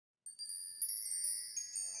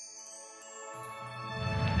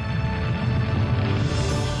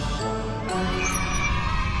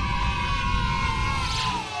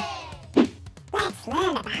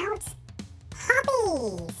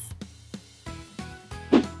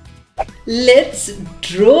Let's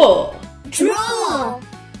draw. Draw.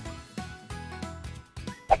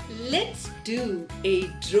 Let's do a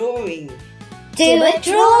drawing. Do a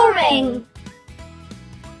drawing.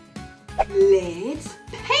 Let's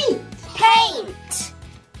paint. Paint.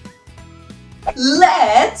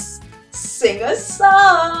 Let's sing a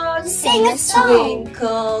song. Sing a song.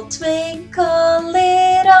 Twinkle, twinkle,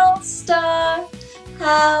 little star,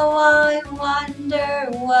 how I wonder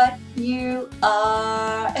what you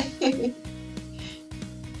are.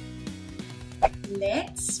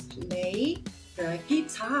 Let's play the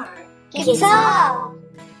guitar. Guitar.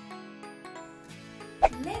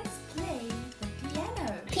 Let's play the piano.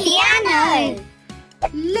 Piano.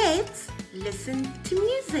 Let's listen to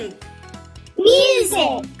music.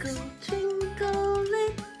 Music. Twinkle, twinkle,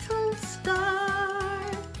 little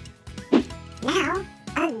star. Now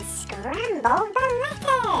unscramble the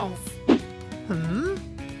letters.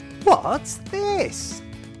 What's this?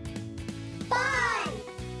 5,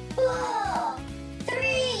 4, 3,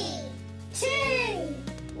 2,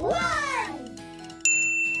 1.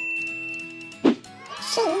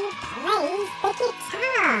 She plays the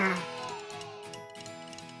guitar.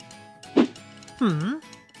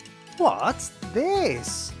 What's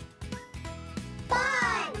this? 5,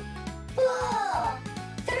 4,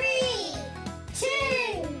 3, 2,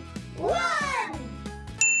 1.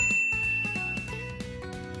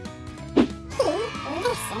 He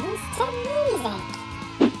listens to music.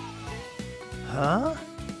 Huh?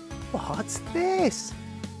 What's this?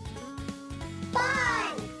 5,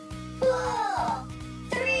 4,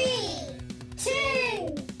 3, 2,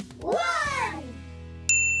 1.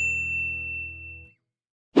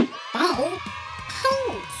 They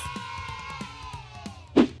paint.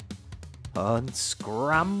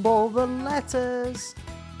 Unscramble the letters.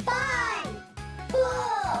 5,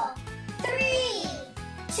 4, 3,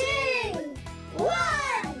 2, 1.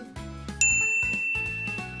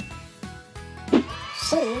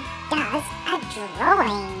 She does a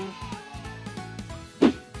drawing.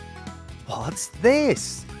 What's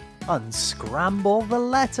this? Unscramble the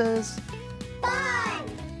letters. 5,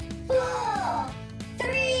 4,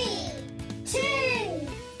 3, 2,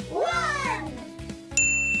 1.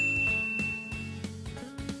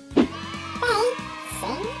 They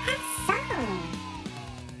sing a song.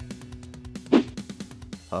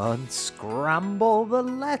 Unscramble the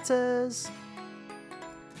letters.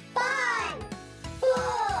 5,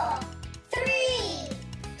 4, 3,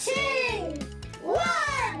 2, 1.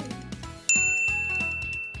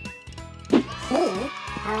 He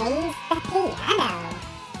plays the piano.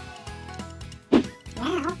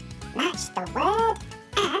 Now match the word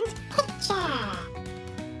and picture.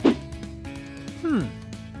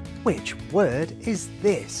 Which word is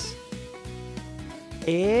this?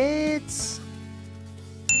 It's...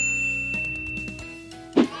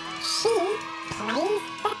 She plays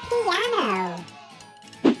the piano.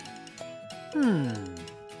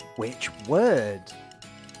 Which word?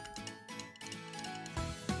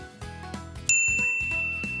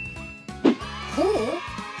 He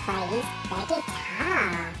plays the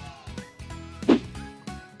guitar.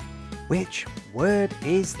 Which word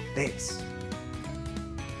is this?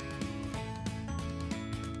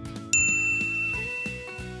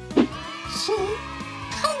 She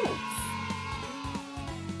paints.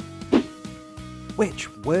 Which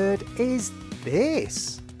word is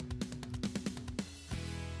this?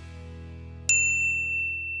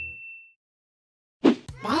 They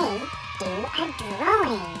do a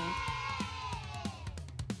drawing.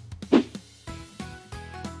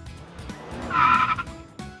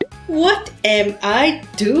 What am I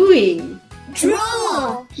doing?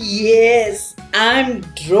 Draw. Yes, I'm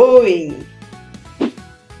drawing.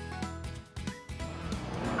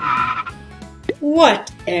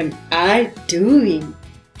 What am I doing?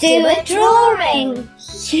 Do a drawing.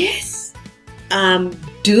 Yes, I'm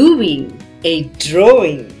doing a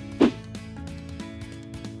drawing.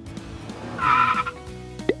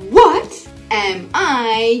 What am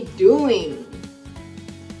I doing?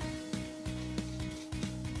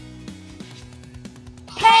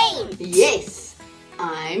 Paint. Yes,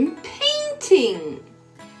 I'm painting.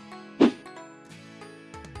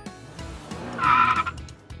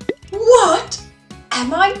 What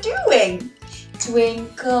am I doing?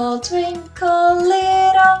 Twinkle, twinkle,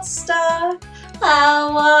 little star,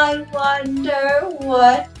 how I wonder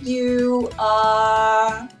what you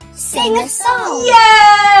are. Sing a song.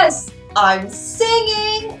 Yes, I'm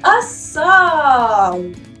singing a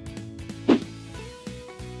song.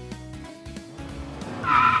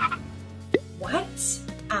 What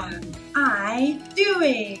am I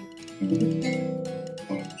doing?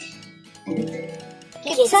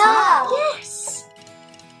 Guitar. Yes,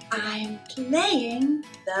 I'm playing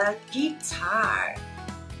the guitar.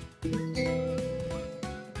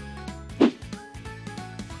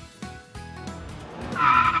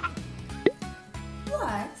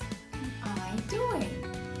 What am I doing?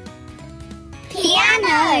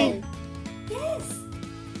 Piano. Yes,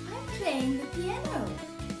 I'm playing the piano.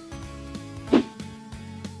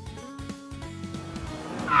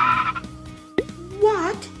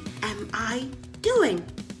 What am I doing?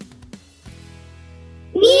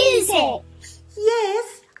 Music.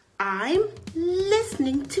 Yes, I'm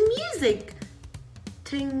listening to music.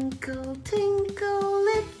 Twinkle, twinkle,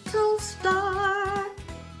 little star,